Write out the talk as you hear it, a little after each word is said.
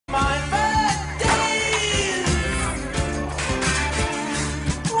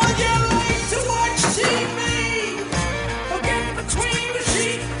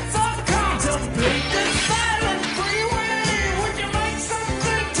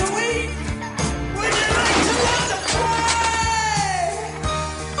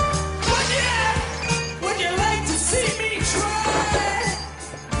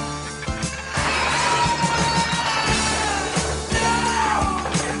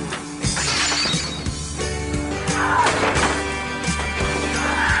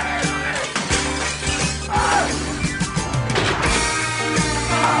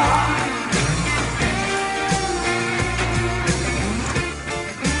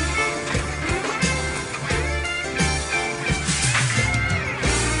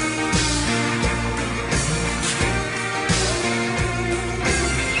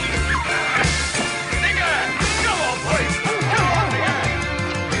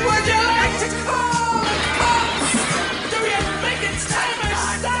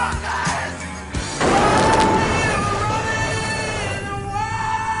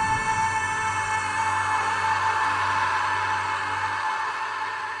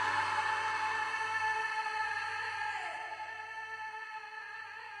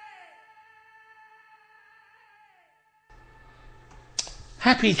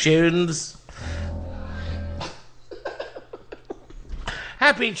Happy tunes.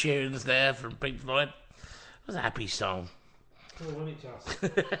 Happy tunes there from Pink Floyd. It was a happy song. Oh, wasn't it just?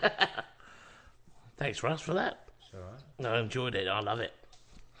 Thanks, Russ, for that. It's all right. No, I enjoyed it. I love it.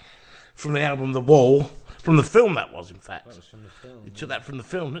 From the album The Wall. From the film, that was, in fact. That was from the film. You took that from the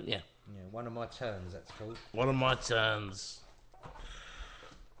film, didn't you? Yeah, One of My Turns, that's called. One of My Turns.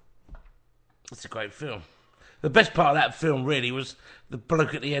 It's a great film. The best part of that film, really, was the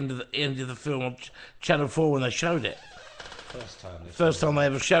bloke at the end of the film on Channel 4 when they showed it. First time they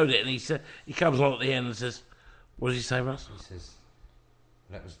ever showed it, and he comes on at the end and says, "What does he say, Russ?" He says,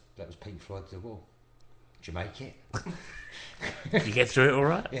 "That was Pink Floyd's The Wall. Did you make it? Did you get through it all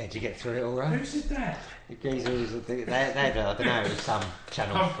right?" Yeah, did you get through it all right? Who said that? The geezer was, I don't know, it was some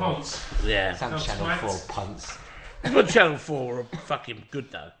Channel 4. Punts. Yeah. Some Channel twats. 4 punts. That's when Channel 4 were fucking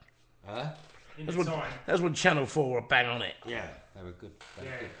good, though. Huh? In the time. That's when Channel 4 were bang on it. Yeah, they were good. They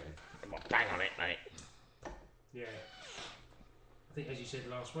were Yeah. good then. They were bang on it, mate. Yeah. I think, as you said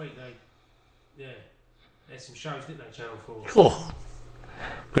last week, they had some shows, didn't they, Channel 4? Oh,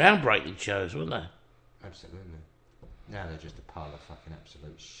 groundbreaking shows, weren't they? Absolutely. Now they're just a pile of fucking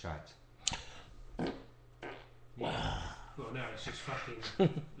absolute shite. Yeah. Well, no, it's just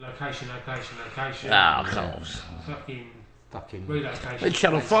fucking location. Oh, come on. Fucking Relocation.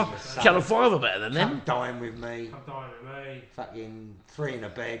 Channel 5 are better than them. Come dine with me. Come dine with me. Fucking 3 in a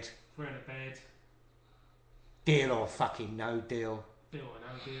bed. 3 in a bed. Deal or fucking no deal. Deal or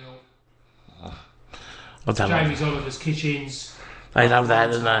no deal. I don't know. Jamie's Oliver's Kitchens. They love that,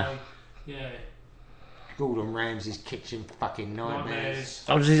 don't they? Yeah. Gordon Ramsay's Kitchen fucking nightmares.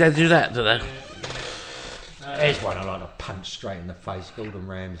 Oh, did they do that, do they? Yeah. There's one I like to punch straight in the face, Gordon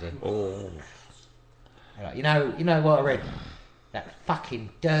Ramsay. Oh. You know what I read? That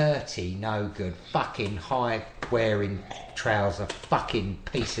fucking dirty, no good, fucking high wearing trouser, fucking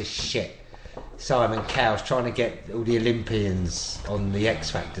piece of shit. Simon Cowell's trying to get all the Olympians on the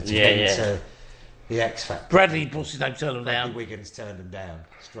X Factor to get into the X Factor. Bradley Bussy, they turned them Bradley down. Wiggins turned them down,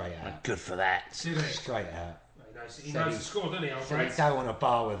 straight out. Good for that. Did he? Straight out. He knows the score, doesn't he, old So Brad? he don't want a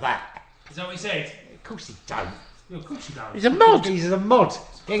bar with that. Is that what he said? Of course he don't. Yeah, of course he does. He's a mod. He's a mod.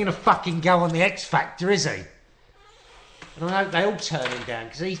 He ain't gonna fucking go on the X Factor, is he? And I hope they all turn him down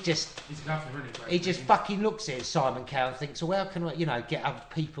because he's He's a governor, isn't he, Brad? he just fucking looks at Simon Cowell and thinks, well, how can I, get other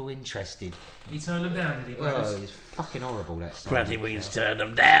people interested? He turned them down, did he, Brad? Oh, he's fucking horrible, that Simon Bradley Cowell. Wiggins turned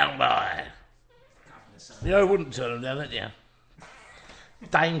them down, boy. Governor, son. You know who wouldn't turn them down, didn't you?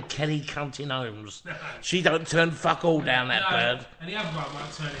 Dame Kelly Cunting Holmes. She don't turn fuck all down that bird. And the other one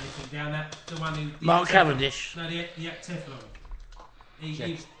won't turn anything down. That the one who Mark Cavendish. No, the Teflon.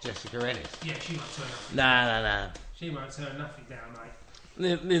 Jessica Ennis. Yeah, she won't turn nothing. No. She won't turn nothing down, mate.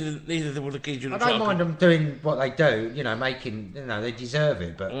 Neither will the kids. I don't mind them doing what they do, making, they deserve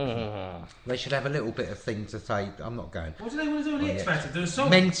it, but they should have a little bit of thing to say, I'm not going. What do they want to do on the X Factor? Do a song?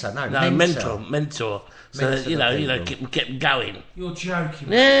 Mentor. Mentor. So that, get them going. You're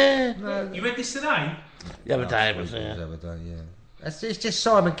joking. Yeah. No. You read this today? The other day it was. The other day, yeah. It's just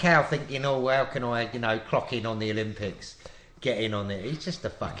Simon Cowell thinking, how can I, clock in on the Olympics, get in on it. He's just a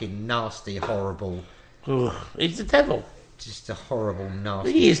fucking nasty, horrible... He's the devil. Just a horrible,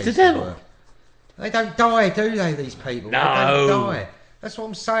 nasty... He is the piece of devil. work. They don't die, do they, these people? No. They don't die. That's what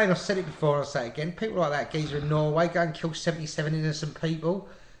I'm saying. I've said it before and I'll say it again. People like that geezer in Norway go and kill 77 innocent people.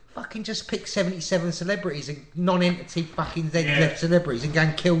 Fucking just pick 77 celebrities and non-entity fucking left celebrities and go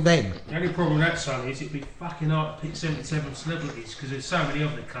and kill them. The only problem with that, son, is it'd be fucking hard to pick 77 celebrities because there's so many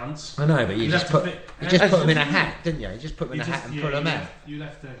of the cunts. I know, but you just put them in a hat, didn't you? You just put them in a hat and pull them out. You'll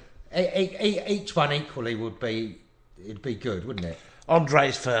have to... Each one equally it'd be good, wouldn't it?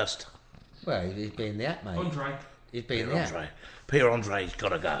 Andre's first. Well, he'd be in the hat, mate. Andre. He'd be in the hat. Peter Andre's got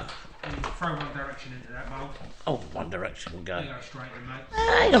to go. Throw One Direction into that mould. Oh, One Direction will go. They go straight in, mate.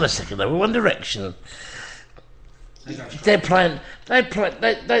 Hang on a second, though. One Direction. They go straight. They're playing.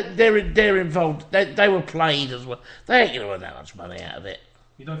 They're involved. They were played as well. They ain't going to earn that much money out of it.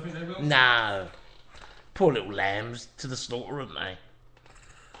 You don't think they will? No. Poor little lambs to the slaughter, aren't they?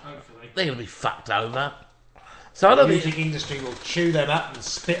 Hopefully. They're going to be fucked over. So I The don't music think industry will chew them up and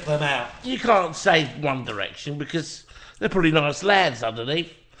spit them out. you can't say One Direction because they're pretty nice lads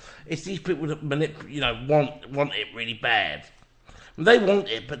underneath. It's these people that want it really bad. They want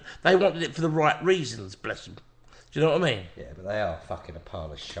it, but they wanted it for the right reasons. Bless them. Do you know what I mean? Yeah, but they are fucking a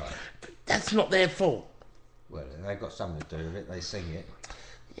pile of shite. That's not their fault. Well, they've got something to do with it. They sing it.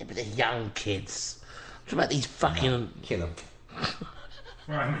 Yeah, but they're young kids. What about these fucking... Kill them.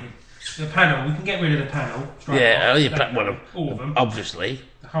 Right, I mean, the panel, we can get rid of the panel. Yeah, All of them. obviously.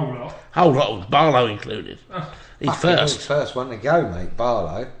 The Whole lot. Whole lot with Barlow included. He's Fucking first. was first one to go, mate,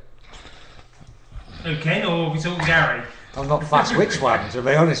 Barlow. Who, Ken, or are we talking Gary? I'm not fussed which one, to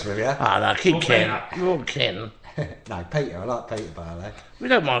be honest with you. Ah, no, keep Or Ken. Peter. You want Ken? No, Peter. I like Peter Barlow. We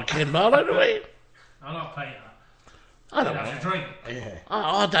don't mind Ken Barlow, do we? I like Peter. I don't That's mind. a drink. Yeah.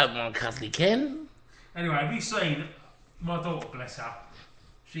 I don't mind Cuddly Ken. Anyway, have you seen my daughter, bless her?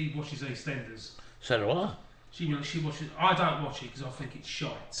 She watches EastEnders. So do I. She watches. I don't watch it because I think it's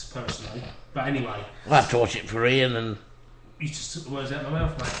shite, personally. But anyway, I have to watch it for Ian and... you just took the words out of my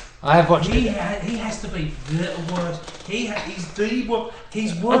mouth, mate. I have watched He it. has to be the worst. He's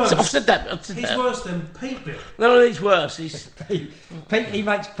I've worse. said that. He's worse than Pete Bill. No, he's worse. He's... Pete, he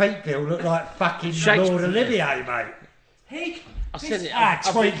makes Pete Bill look like fucking Shakespeare. Lord Olivier, mate. I said it. Ah,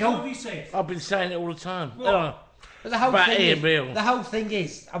 I've What twinkle. have you said? been saying it all the time. What? Oh, But the whole About thing Ian is, Bill. the whole thing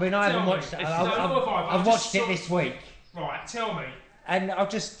is, I mean, I Tell haven't me. watched it. It's I've not five, I've I watched just it saw- this week, Right, tell me. and I've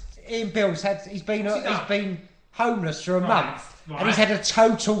just Ian Bill's had he's been What's he done? homeless for a Right, month, right. and he's had a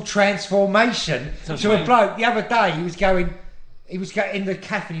total transformation That's to a right. bloke. The other day he was going in the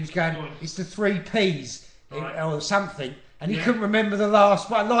cafe, and he was going, Go on. it's the 3 P's Right. or something, and he Yeah. couldn't remember the last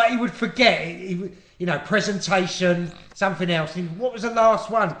one. Like he would forget, presentation, something else. What was the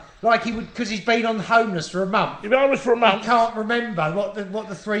last one? Like he would, because he's been on homeless for a month. you've been honest for a I month. can't remember what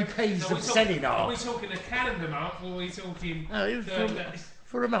the 3 P's So of selling are are. we talking a calendar month or are we talking... No, he was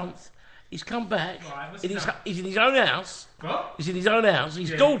for a month. He's come back. Right, what's In he his, done? he's in his own house. What? He's in his own house. His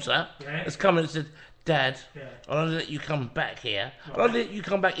Yeah. daughter Yeah. has come and said, Dad, Yeah. I'll only let you come back here. I'll Right. only let you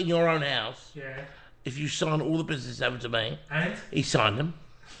come back in your own house Yeah. if you sign all the business over to me. And? He signed them.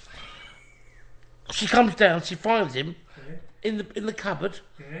 She comes down, she finds him Yeah. in the cupboard,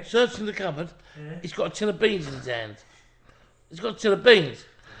 Yeah. searching the cupboard. Yeah. He's got a tin of beans in his hand. He's got a tin of beans.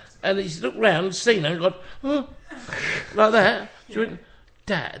 And he's looked round and seen her and gone, huh? Like that. She went,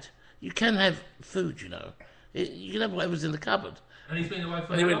 Dad, you can have food, you know. You can have whatever's in the cupboard. And he's been away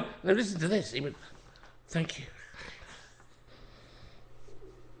for And he how went, long? no, listen to this. He went, thank you.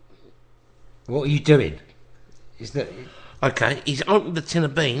 What are you doing? Is that Okay, he's opened the tin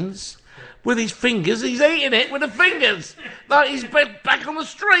of beans with his fingers. He's eating it with the fingers. Like he's been back on the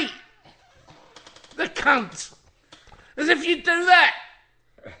street. The cunt. As if you'd do that.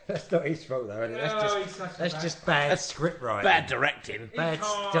 that's not his fault though? Is it? Oh, he's such a That's bad- just bad script writing. Bad directing. Bad He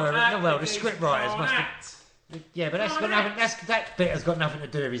can't story. act No, well, the because script he writers can't must have. act. Yeah, but that's got nothing. That bit has got nothing to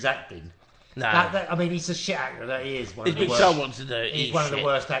do with his acting. No. I mean, he's a shit actor. That he is one He's of the been worst. told what to do. He's one of the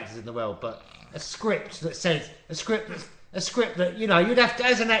worst actors in the world. But a script that says a script that you'd have to,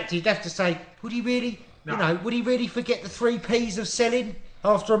 as an actor, you'd have to say, would he really, No. would he really forget the 3 P's of selling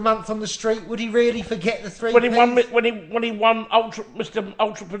after a month on the street? Would he really forget the 3 When he P's? won, when he won Mr.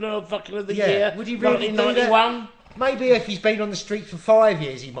 Entrepreneur fucking of the year, Would he really do that? 1991. Maybe if he's been on the street for 5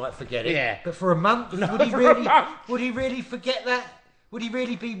 years, he might forget it. Yeah. But for a month, would he for a really? month. Would he really forget that? Would he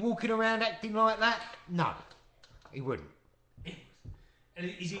really be walking around acting like that? No, he wouldn't. And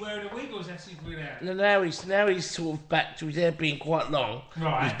is he wearing a wig or is that simply without? And now he's sort of back to his hair being quite long.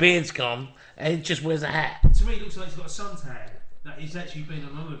 Right. His beard's gone, and he just wears a hat. To me, it looks like he's got a suntan. That he's actually been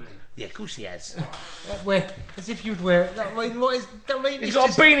on holiday. Yeah, of course he has. As if you'd wear it. I mean, what is? I mean, He's it's got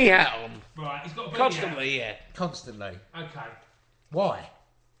just a beanie hat on Right, he's got a beanie constantly. Yeah, constantly. hat. Okay. Why?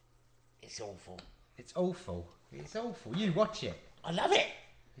 it's awful. It's awful. It's awful. You watch it. I love it.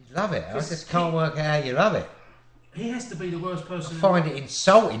 You love it. I just can't work out how you love it. He has to be the worst person. I find it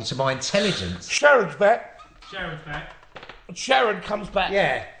insulting to my intelligence. Sharon's back. Sharon's back. Sharon comes back.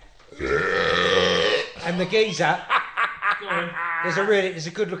 Yeah. And the geezer. Go on. There's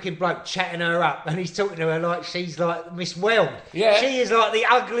a good looking bloke chatting her up, and he's talking to her like she's like Miss Weld. Yeah. She is like the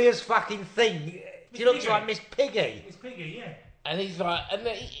ugliest fucking thing. She looks Piggy. like Miss Piggy. It's Piggy, yeah. And he's like, and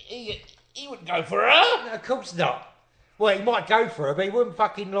then he wouldn't go for her. No, of course not. Well, he might go for her, but he wouldn't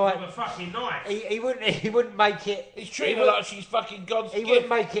fucking like. With a fucking knife. He wouldn't make it. He's treating her like she's fucking God's He gift. wouldn't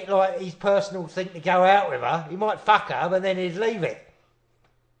make it like his personal thing to go out with her. He might fuck her, but then he'd leave it.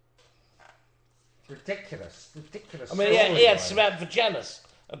 Ridiculous. I mean, he had Samantha Janice.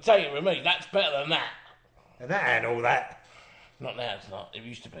 I'll tell you, with me, that's better than that. And that and all that. Not now, it's not. It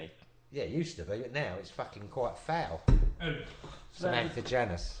used to be. Yeah, it used to be, but now it's fucking quite foul. Who? Samantha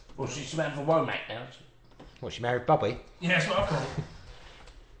Janice. Well, she's Samantha Womack now. What, she married Bobby? Yeah, that's what I thought.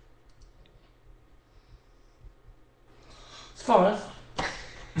 It's fine.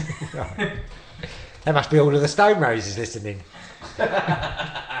 There must be all of the Stone Roses listening.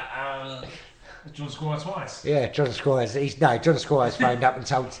 John Squire twice. Yeah, John Squires. John Squires phoned up and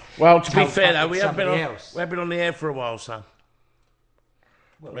told. Well, to be told fair though, fucking we have been somebody on else. we have been on the air for a while, son.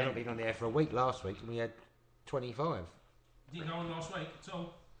 Well, we haven't been on the air for a week last week, and we had 25. Didn't go on last week at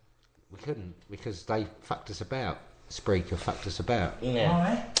all. We couldn't because they fucked us about. Spreaker fucked us about. Yeah.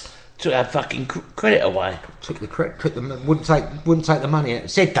 Right. Took our fucking credit away. Took them. Wouldn't take the money out.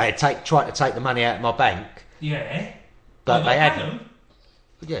 Said they'd tried to take the money out of my bank. Yeah. But they pay hadn't. them?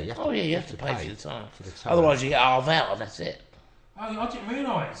 You have to pay for the time. For the time. Otherwise, you get half out, and that's it. Oh, I didn't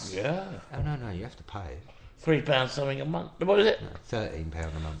realise. Yeah. Oh no, you have to pay. £3 something a month. What is it? No, £13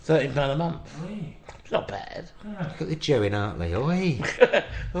 a month. £13 a month. Really? It's not bad. Look at the Jew in Hartley, oi.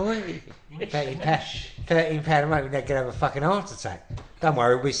 Oi. £13 a month, they're going to have a fucking heart attack. Don't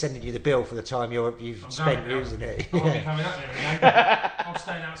worry, we'll be sending you the bill for the time you've spent using it. I won't be coming up there again. I'm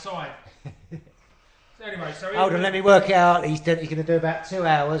staying outside. So anyway, Hold on, let me work it out. He's going to do about 2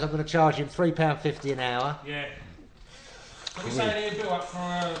 hours. I'm going to charge him £3.50 an hour. Yeah. Are we saying he'll bill up for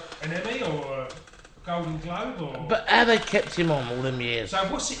an Emmy or a Golden Globe or? But how they kept him on all them years? So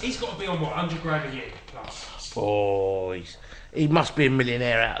he's got to be on what, 100 grand a year plus? Boys, he must be a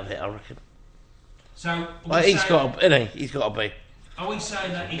millionaire out of it, I reckon. So He's got to be. Are we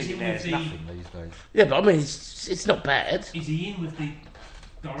saying that he's in with the? Nothing these days. Yeah, but I mean, it's not bad. Is he in with the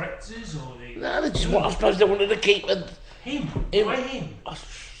directors or the? No, they just I suppose they wanted to keep Him. Why him?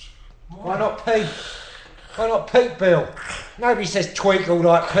 Why not Pete? Why not Pete Bill? Nobody says Tweakle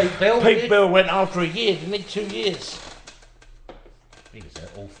like Pete Bill. Pete Bill went after a year, didn't he? 2 years. He was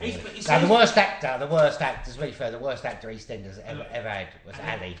awful. He's The worst actor, to be fair, the worst actor EastEnders ever had was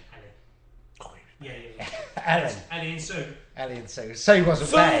Ali. Yeah. Alan. Ali and Sue. Ali and Sue. Sue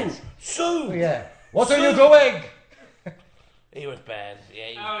wasn't bad. Sue! Oh, yeah. What are you doing? He was bad. Yeah,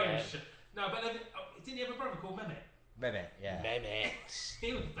 he was bad. No, but didn't he have a brother called Mehmet? Mehmet, yeah. Mehmet.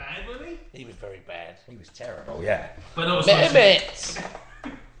 He was bad, wasn't he? He was very bad. He was terrible, yeah. But not Mehmet!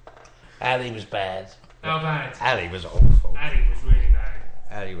 Ali was bad. How bad? Ali was awful. Ali was really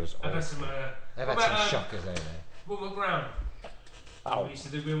bad. Ali was I've had awful. some. They've had some shockers over there. Wilmot Brown. Oh, We used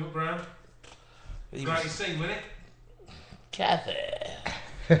to do Wilmot Brown. he Great was scene, wasn't it? Kathy.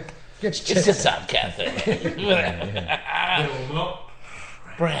 Good It's just up, Kathy. Wilmot.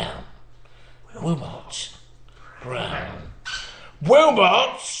 Brown. Wilmot. Brown.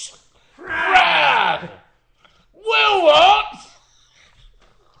 Wilmot. Brown. Wilmot.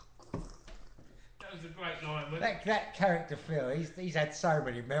 That was a great line, wasn't it? That character Phil, he's had so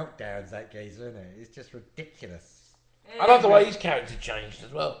many meltdowns, that geezer, isn't it? It's just ridiculous. I love the way his character changed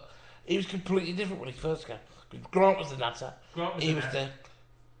as well. He was completely different when he first came. Grant was the nutter. He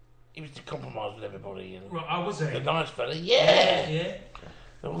was the compromise with everybody. And Right, I was there. the nice fella. Yeah. Yeah.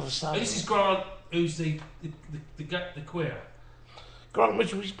 All of a sudden, This is Grant, who's the queer. Grant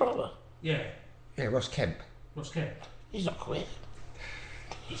Mitchell, his brother. Yeah. Yeah, Ross Kemp. What's Ken? He's not queer.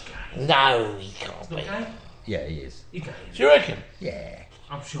 He's gay. No, he can't He's be. not gay? Yeah, he is. He's gay. Do you reckon? Yeah.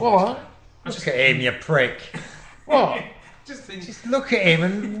 I'm sure. What? Look at him, you prick. What? Just think. Just look at him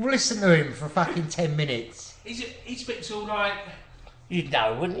and listen to him for fucking 10 minutes. He speaks all like. You'd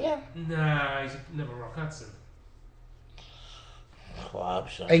know, wouldn't you? Nah, he's never Rock Hudson. Well, I hope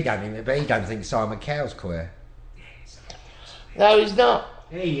so. He don't think Simon Cowell's queer. No, he's not.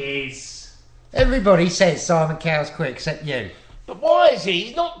 He is. Everybody says Simon Cowell's queer except you. But why is he?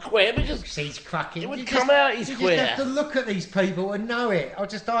 He's not queer because He's cracking. it would You come out he's you queer. just have to look at these people and know it.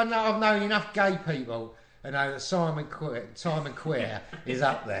 I've known enough gay people to know that Simon Queer is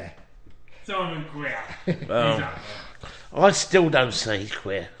up there. Simon Greer. Well, He's up there. I still don't say he's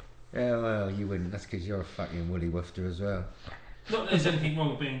queer. Yeah, well, you wouldn't. That's because you're a fucking woolly woofter as well. Not that there's anything wrong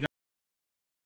with being gay.